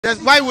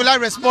Why will I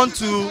respond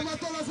to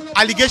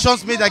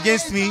allegations made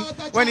against me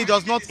when it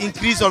does not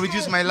increase or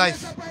reduce my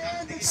life?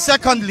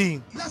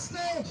 Secondly,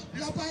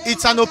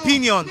 it's an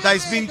opinion that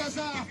is being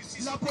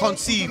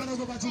conceived,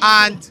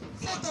 and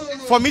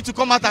for me to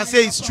come out and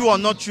say it's true or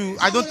not true,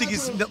 I don't think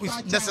it's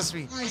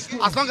necessary.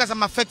 As long as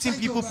I'm affecting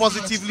people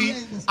positively,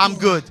 I'm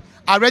good.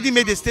 I already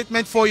made a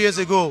statement 4 years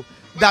ago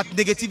that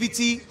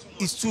negativity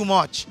is too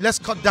much. Let's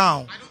cut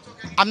down.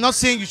 I'm not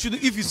saying you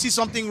shouldn't. If you see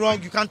something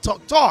wrong, you can't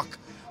talk.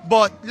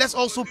 But let's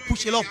also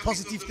push a lot of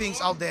positive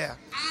things out there.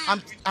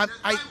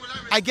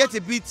 I get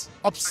a bit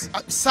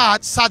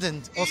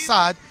saddened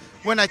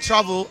when I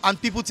travel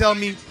and people tell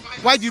me,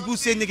 why do people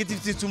say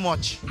negativity too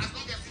much?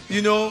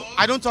 You know,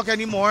 I don't talk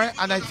anymore,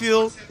 and I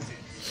feel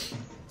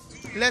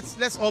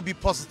let's all be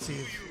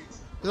positive.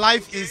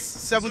 Life is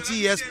 70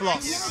 years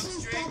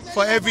plus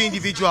for every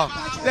individual.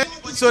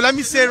 So let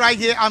me say right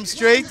here, I'm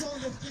straight.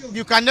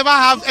 You can never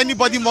have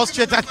anybody more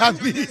straighter than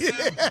me.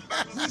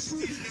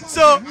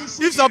 So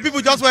if some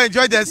people just want to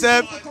enjoy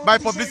themselves, my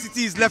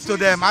publicity is left to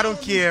them. I don't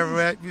care,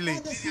 really.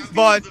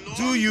 But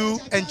do you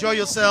enjoy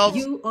yourself?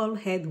 You all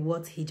heard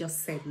what he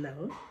just said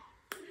now.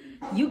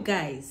 You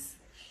guys,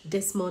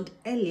 Desmond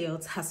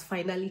Elliot has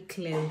finally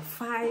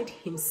clarified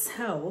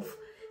himself.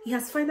 He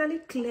has finally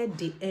cleared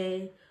the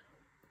air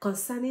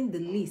concerning the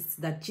list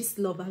that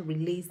GISTLOVER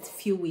released a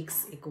few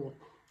weeks ago.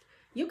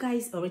 You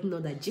guys already know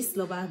that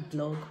GISTLOVER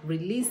blog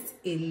released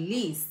a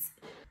list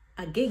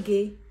of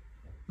agege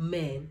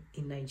men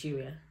in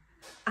Nigeria,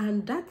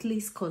 and that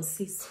list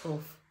consists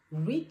of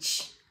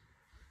rich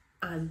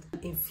and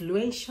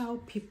influential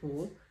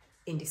people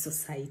in the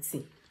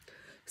society.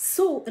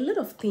 So a lot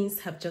of things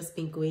have just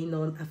been going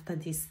on after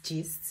this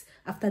gist,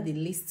 after the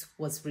list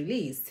was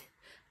released.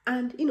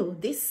 And you know,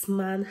 this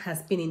man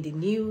has been in the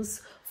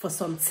news for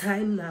some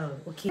time now.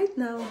 Okay, right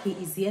now he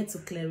is here to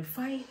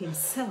clarify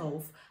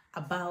himself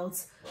about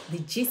the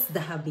gist that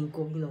have been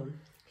going on.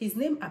 His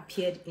name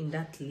appeared in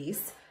that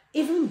list.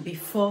 Even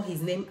before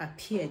his name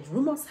appeared,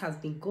 rumors has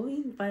been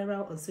going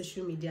viral on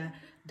social media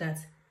that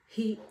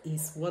he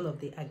is one of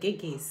the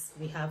ageges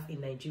we have in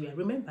Nigeria.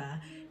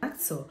 Remember,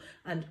 actor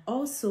and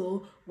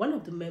also one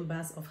of the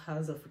members of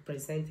House of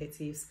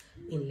Representatives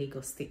in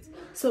Lagos State.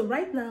 So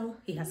right now,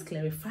 he has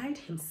clarified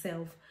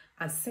himself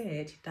and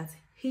said that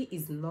he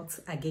is not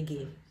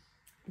agege,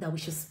 that we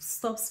should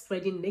stop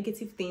spreading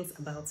negative things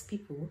about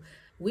people.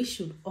 We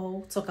should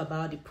all talk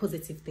about the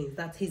positive things,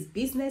 that his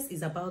business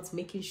is about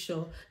making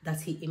sure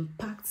that he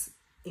impacts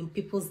in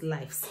people's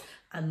lives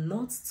and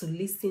not to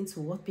listen to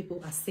what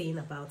people are saying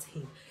about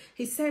him.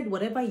 He said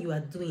whatever you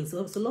are doing,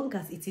 so long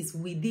as it is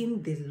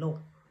within the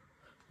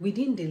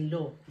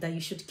law, that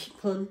you should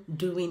keep on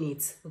doing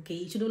it, okay?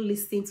 You shouldn't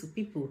listen to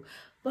people.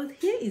 But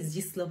here is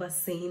GISTLOVER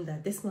saying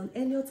that Desmond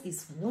Elliot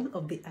is one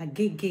of the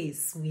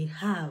ageges we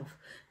have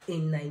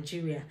in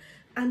Nigeria.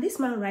 And this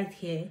man right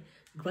here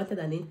granted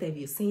an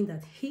interview saying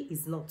that he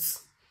is not.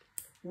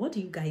 What do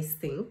you guys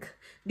think?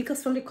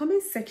 Because from the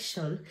comment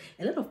section,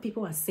 a lot of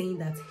people are saying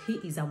that he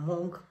is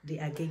among the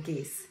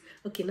ageges.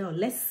 Okay, now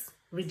let's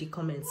read the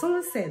comments.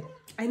 Someone said,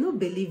 I don't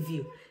believe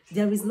you.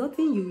 There is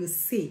nothing you will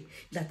say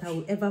that I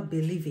will ever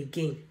believe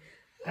again.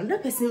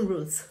 Another person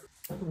wrote,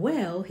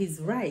 well,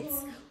 he's right.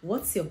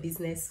 What's your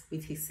business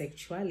with his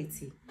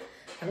sexuality?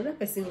 Another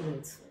person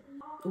wrote,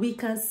 we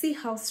can see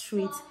how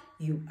straight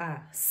you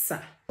are,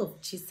 sir. A lot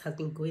of gist has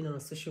been going on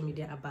social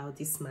media about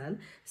this man,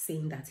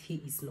 saying that he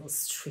is not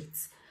straight.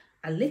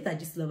 And later,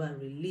 GISTLOVER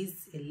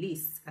released a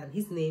list, and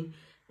his name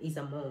is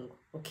among.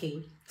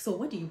 Okay, so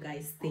what do you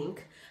guys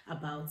think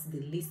about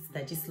the list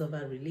that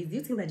GISTLOVER released? Do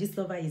you think that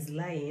GISTLOVER is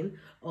lying,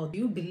 or do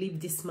you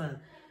believe this man?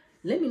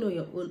 Let me know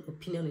your own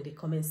opinion in the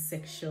comment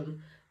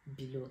section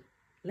below.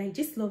 Like,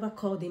 GISTLOVER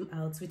called him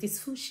out with his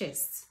full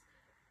chest.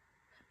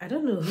 I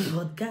don't know,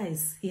 but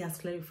guys, he has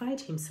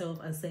clarified himself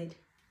and said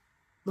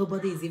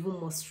nobody is even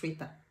more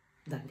straighter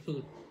than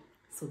him.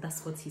 So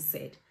that's what he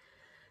said.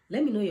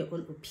 Let me know your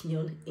own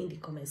opinion in the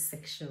comment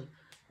section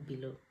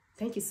below.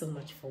 Thank you so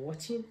much for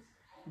watching.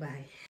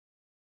 Bye.